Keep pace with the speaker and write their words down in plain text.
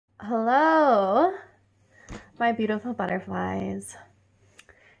Hello, my beautiful butterflies.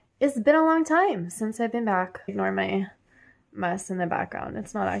 It's been a long time since I've been back. Ignore my mess in the background.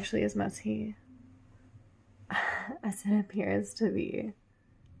 It's not actually as messy as it appears to be.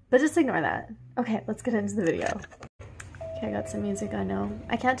 But just ignore that. Okay, let's get into the video. Okay, I got some music, I know.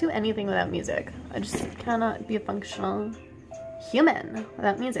 I can't do anything without music. I just cannot be a functional human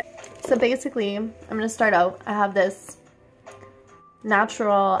without music. So basically, I'm gonna start out. I have this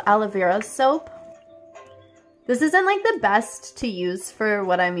natural aloe vera soap. This isn't like the best to use for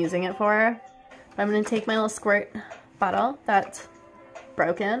what I'm using it for. I'm gonna take my little squirt bottle that's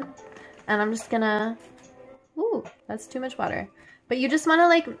broken and I'm just gonna, ooh, that's too much water. But you just wanna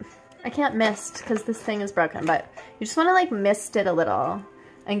like, I can't mist because this thing is broken, but you just wanna like mist it a little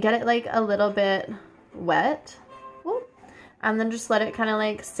and get it like a little bit wet. Ooh. And then just let it kind of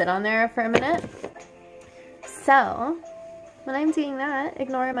like sit on there for a minute. So when I'm doing that,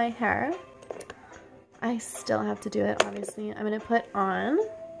 ignore my hair. I still have to do it, obviously. I'm gonna put on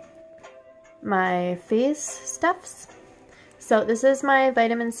my face stuffs. So this is my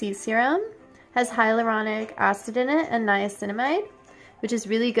vitamin C serum. Has hyaluronic acid in it and niacinamide, which is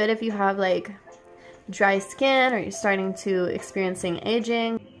really good if you have like dry skin or you're starting to experiencing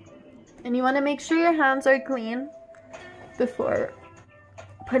aging. And you wanna make sure your hands are clean before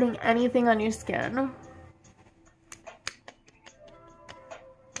putting anything on your skin.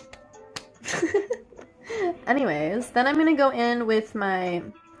 Anyways, then I'm gonna go in with my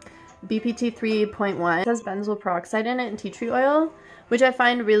BPT 3.1. It has benzoyl peroxide in it and tea tree oil, which I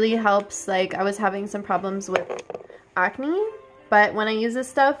find really helps. Like, I was having some problems with acne, but when I use this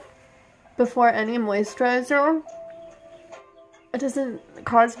stuff before any moisturizer, it doesn't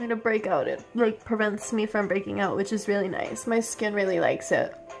cause me to break out. It like prevents me from breaking out, which is really nice. My skin really likes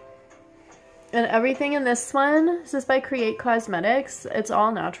it. And everything in this one, this is by Create Cosmetics. It's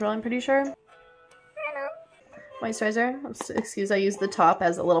all natural, I'm pretty sure. Moisturizer. Excuse, I use the top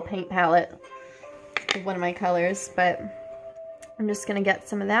as a little paint palette of one of my colors, but I'm just gonna get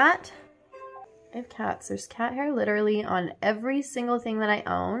some of that. I have cats. There's cat hair literally on every single thing that I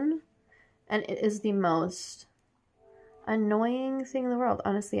own, and it is the most annoying thing in the world.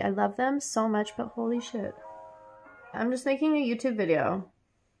 Honestly, I love them so much, but holy shit. I'm just making a YouTube video.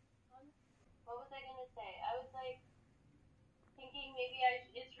 What was I gonna say? I was like thinking maybe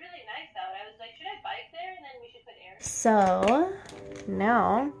it's really nice out. I was like, should I bike there and then we should put air? So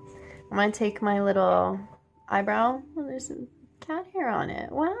now I'm gonna take my little eyebrow. Oh, there's some cat hair on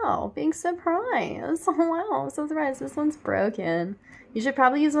it. Wow, big surprise. Wow, I'm so surprised. This one's broken. You should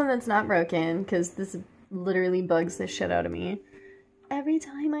probably use one that's not broken because this literally bugs the shit out of me every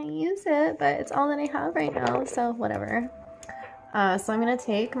time I use it, but it's all that I have right now, so whatever. So I'm gonna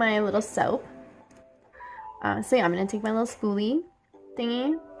take my little soap. So yeah, I'm gonna take my little spoolie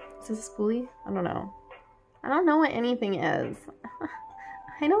thingy. Is this a spoolie? I don't know. I don't know what anything is.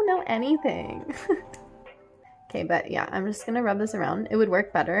 I don't know anything. Okay, but yeah, I'm just gonna rub this around. It would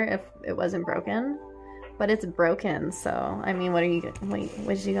work better if it wasn't broken, but it's broken, so I mean, what you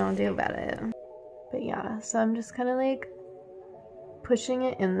gonna do about it? But yeah, so I'm just kind of like pushing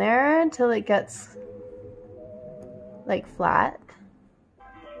it in there until it gets like flat.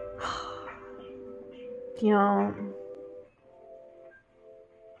 You know,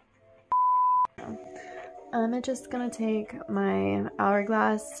 I'm just gonna take my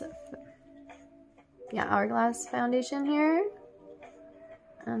Hourglass foundation here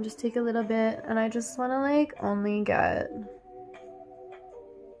and just take a little bit, and I just want to like only get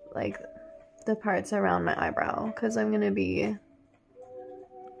like the parts around my eyebrow because I'm gonna be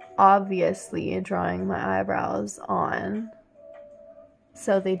obviously drawing my eyebrows on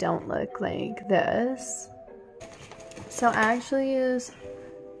so they don't look like this. So I actually use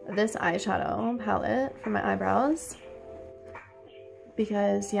this eyeshadow palette for my eyebrows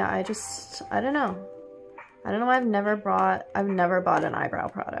because yeah, I don't know I've never bought an eyebrow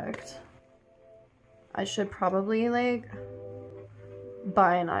product. I should probably like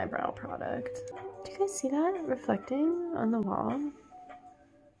buy an eyebrow product. Do you guys see that reflecting on the wall?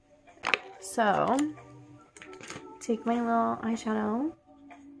 So take my little eyeshadow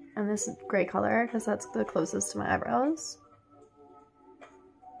and this gray color because that's the closest to my eyebrows.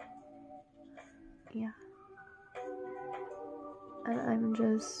 Yeah. And I'm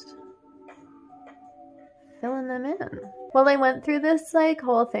just filling them in. Well, I went through this like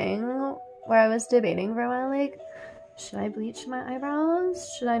whole thing where I was debating for a while, like, should I bleach my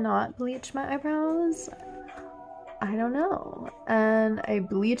eyebrows? Should I not bleach my eyebrows? I don't know. And I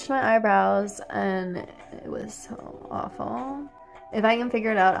bleached my eyebrows and it was so awful. If I can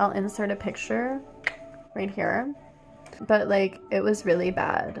figure it out, I'll insert a picture right here. but like it was really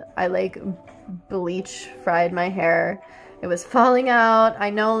bad. I like bleach fried my hair. It was falling out. I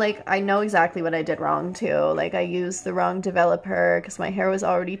know exactly what I did wrong too. Like I used the wrong developer because my hair was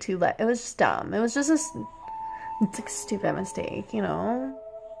already too light. It was just dumb. It was just it's like a stupid mistake, you know?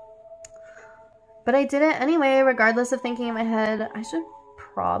 But I did it anyway, regardless of thinking in my head, I should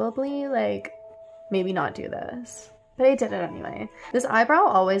probably like maybe not do this. But I did it anyway. This eyebrow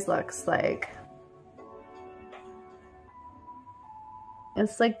always looks like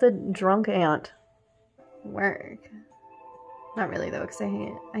it's like the drunk aunt work. Not really though, because I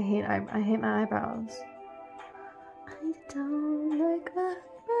hate my eyebrows. I don't like my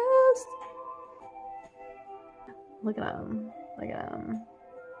eyebrows. Look at them. Look at them.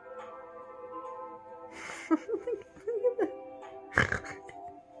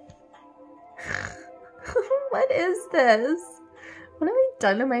 What is this? What have I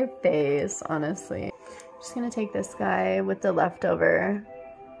done to my face, honestly? I'm just gonna take this guy with the leftover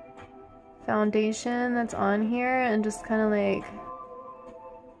foundation that's on here and just kind of like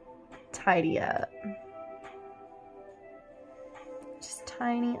tidy up. Just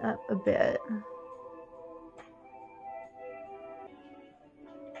tiny up a bit.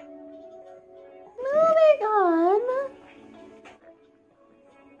 Moving on.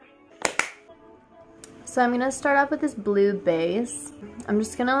 So I'm gonna start off with this blue base. I'm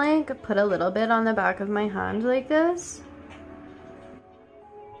just gonna like put a little bit on the back of my hand like this.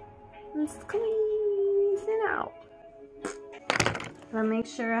 And squeeze it out. I'll make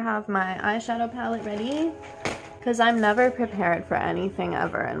sure I have my eyeshadow palette ready because I'm never prepared for anything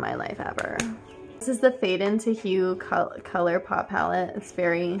ever in my life ever. This is the Fade Into Hue color pop palette. It's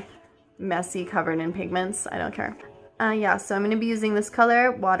very messy, covered in pigments. I don't care. Yeah, so I'm going to be using this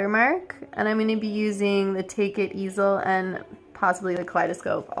color, Watermark, and I'm going to be using the Take It easel and possibly the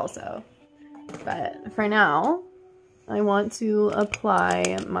Kaleidoscope also. But for now, I want to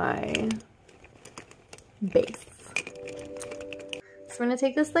apply my base. So I'm going to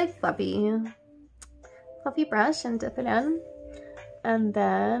take this like fluffy brush and dip it in. And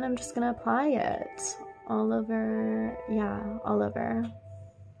then I'm just going to apply it all over, yeah, all over.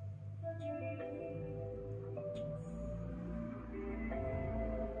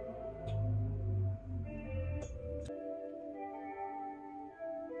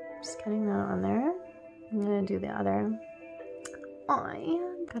 Just getting that on there. I'm gonna do the other. Oh,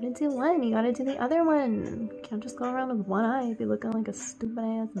 yeah, gotta do one. You gotta do the other one. You can't just go around with one eye. You'd be looking like a stupid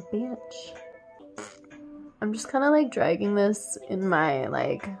ass bitch. I'm just kind of like dragging this in my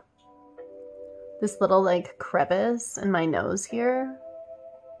like this little like crevice in my nose here.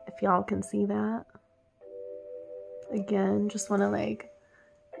 If y'all can see that. Again, just want to like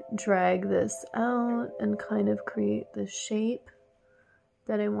drag this out and kind of create the shape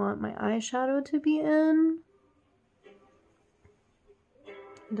that I want my eyeshadow to be in.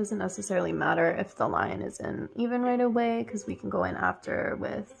 It doesn't necessarily matter if the line is in even right away because we can go in after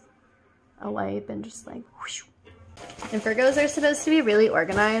with a wipe and just like whoosh. And Virgos are supposed to be really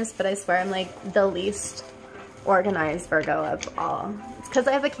organized, but I swear I'm like the least organized Virgo of all. It's because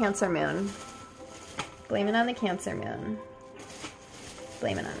I have a Cancer moon. Blame it on the Cancer moon.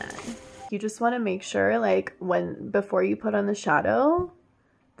 Blame it on that. You just want to make sure like before you put on the shadow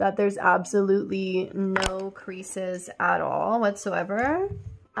that there's absolutely no creases at all whatsoever.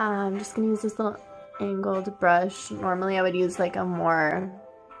 I'm just gonna use this little angled brush. Normally I would use like a more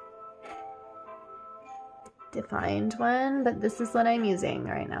defined one, but this is what I'm using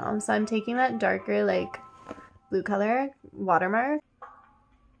right now. So I'm taking that darker like blue color, Watermark.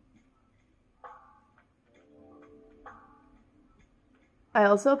 I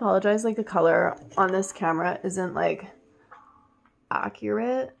also apologize, like the color on this camera isn't like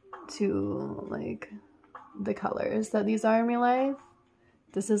accurate to like the colors that these are in real life.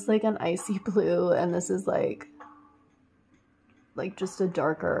 This is like an icy blue and this is like just a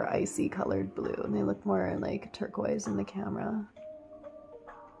darker icy colored blue, and they look more like turquoise in the camera.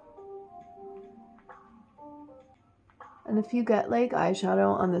 And if you get like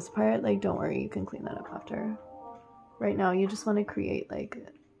eyeshadow on this part, like don't worry, you can clean that up after. Right now you just want to create like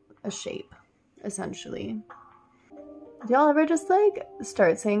a shape essentially. Do y'all ever just like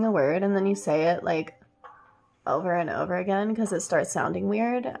start saying a word and then you say it like over and over again because it starts sounding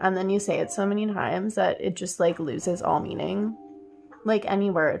weird, and then you say it so many times that it just like loses all meaning? Like any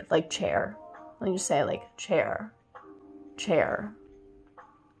word, like chair. Like you just say like chair, chair,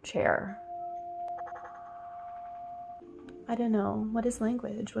 chair. I don't know. What is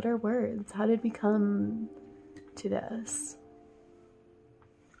language? What are words? How did we come to this?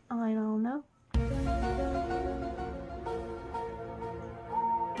 I don't know.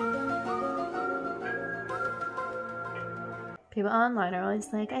 People online are always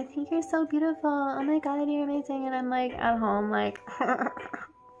like, I think you're so beautiful. Oh my god, you're amazing. And I'm like at home like, I'm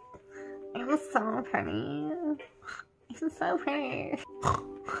so pretty. I'm so pretty.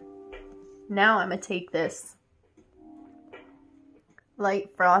 Now I'm gonna take this light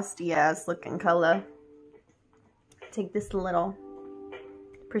frosty ass looking color. Take this little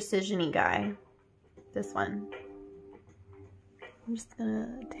precision-y guy. This one. I'm just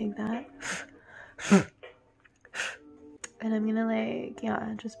gonna take that. And I'm gonna like,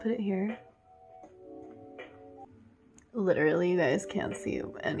 yeah, just put it here. Literally, you guys can't see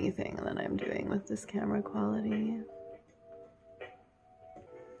anything that I'm doing with this camera quality.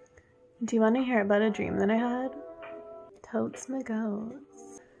 Do you want to hear about a dream that I had? Totes my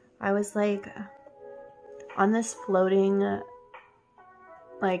goats. I was like on this floating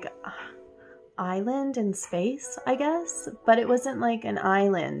like island in space, I guess, but it wasn't like an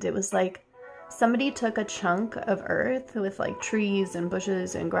island. It was like somebody took a chunk of earth with like trees and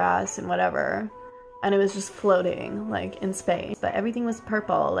bushes and grass and whatever, and it was just floating like in space, but everything was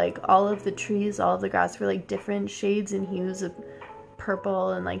purple. Like all of the trees, all of the grass were like different shades and hues of purple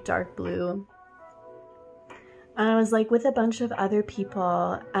and like dark blue. And I was like with a bunch of other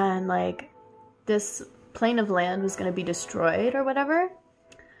people, and like this plane of land was going to be destroyed or whatever.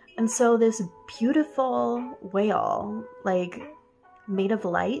 And so this beautiful whale, like made of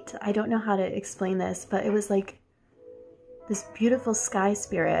light, I don't know how to explain this, but it was like this beautiful sky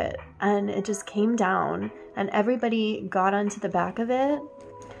spirit, and it just came down and everybody got onto the back of it,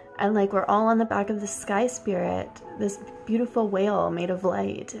 and like we're all on the back of the sky spirit, this beautiful whale made of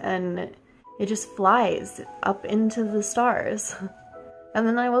light, and it just flies up into the stars. And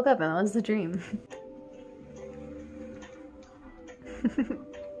then I woke up and that was the dream.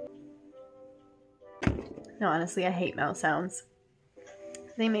 No, honestly, I hate mouth sounds.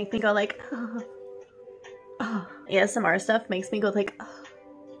 They make me go like, oh. Oh. ASMR stuff makes me go like, oh.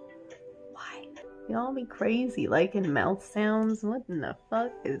 Why? Y'all be crazy liking mouth sounds. What in the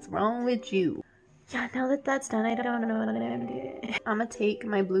fuck is wrong with you? Yeah, now that that's done, I don't know what I'm doing. I'm gonna take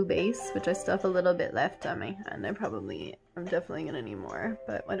my blue base, which I still have a little bit left on my hand. I'm definitely gonna need more,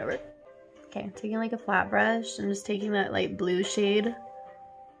 but whatever. Okay, taking like a flat brush and just taking that light blue shade,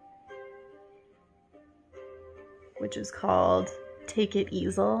 which is called Take It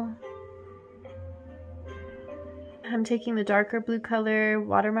Easel. I'm taking the darker blue color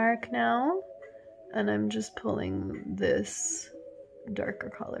watermark now, and I'm just pulling this darker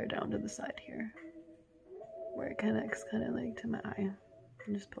color down to the side here, where it connects kind of like to my eye.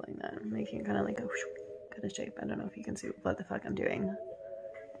 I'm just pulling that, making it kind of like a kind of shape. I don't know if you can see what the fuck I'm doing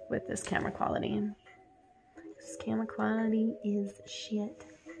with this camera quality. This camera quality is shit.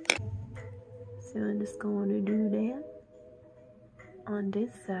 So I'm just going to do that on this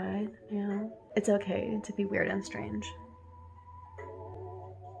side now. It's okay to be weird and strange.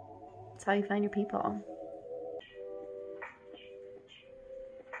 It's how you find your people.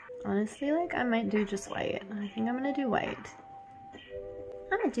 Honestly, like, I might do just white. I think I'm gonna do white.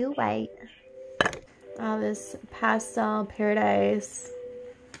 I'm gonna do white. This Pastel Paradise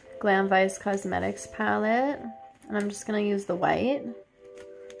Glam Vice Cosmetics palette. And I'm just gonna use the white.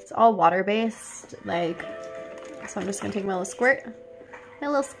 It's all water-based, like, so I'm just gonna take my little squirt. My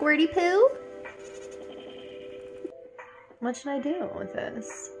little squirty poo. What should I do with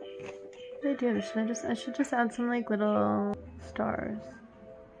this? What should I do? I should just add some, like, little stars.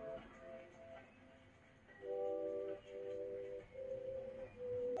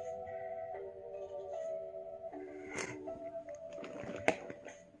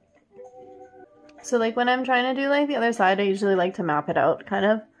 So like when I'm trying to do like the other side, I usually like to map it out kind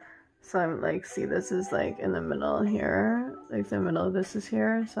of. So I'm like, see, this is like in the middle here, like the middle of this is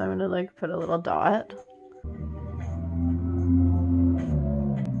here. So I'm gonna like put a little dot.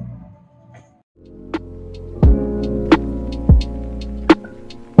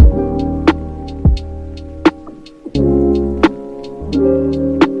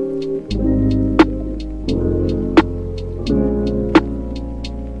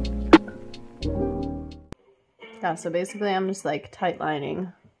 Yeah, so basically I'm just like tight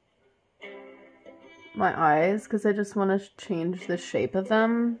lining my eyes because I just want to change the shape of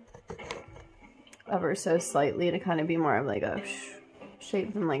them ever so slightly to kind of be more of like a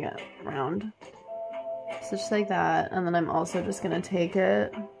shape than like a round. So just like that, and then I'm also just gonna take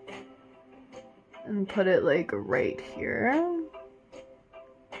it and put it like right here.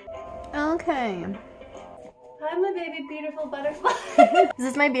 Okay. Hi, my baby beautiful butterfly.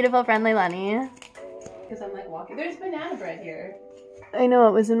 This is my beautiful friendly Lenny. Because I'm like walking. There's banana bread here. I know,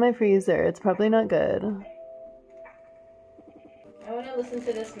 it was in my freezer. It's probably not good. I want to listen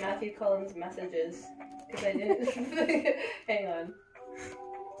to this Matthew Collins Messages Because I did. Hang on.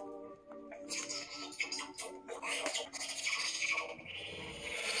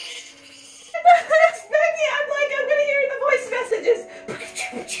 I'm like, I'm gonna hear the voice messages.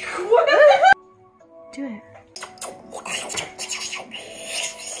 Do it.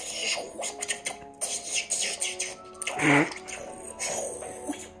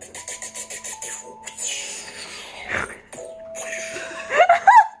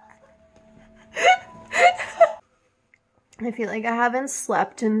 I feel like I haven't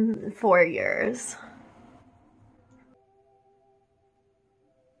slept in 4 years.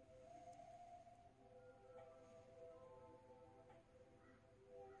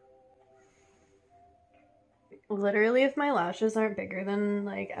 Literally, if my lashes aren't bigger than,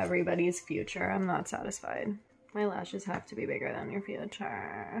 like, everybody's future, I'm not satisfied. My lashes have to be bigger than your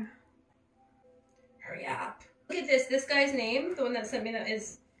future. Hurry up. Look at this. This guy's name, the one that sent me that,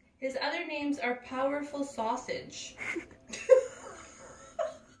 is... His other names are Powerful Sausage. And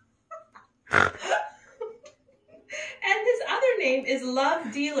his other name is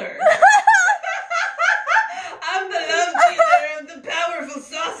Love Dealer. I'm the love dealer of the Powerful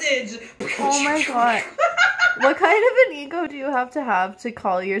Sausage. Oh my god. What kind of an ego do you have to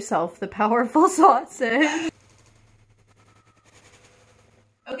call yourself the Powerful Sausage?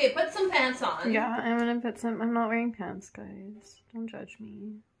 Okay, put some pants on. Yeah, I'm gonna put some... I'm not wearing pants, guys. Don't judge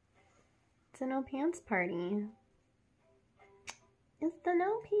me. It's a no pants party. It's the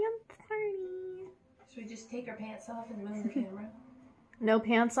no pants party. Should we just take our pants off and move the camera? No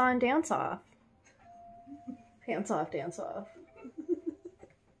pants on, dance off. Pants off, dance off.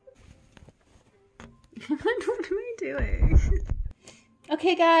 What am I doing?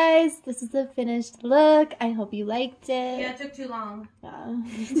 Okay, guys, this is the finished look. I hope you liked it. Yeah, it took too long. Yeah.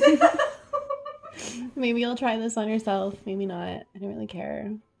 Maybe you'll try this on yourself. Maybe not. I don't really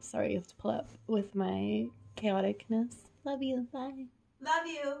care. Sorry you have to pull up with my chaoticness. Love you. Bye. Love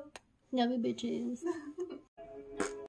you. Love you, bitches.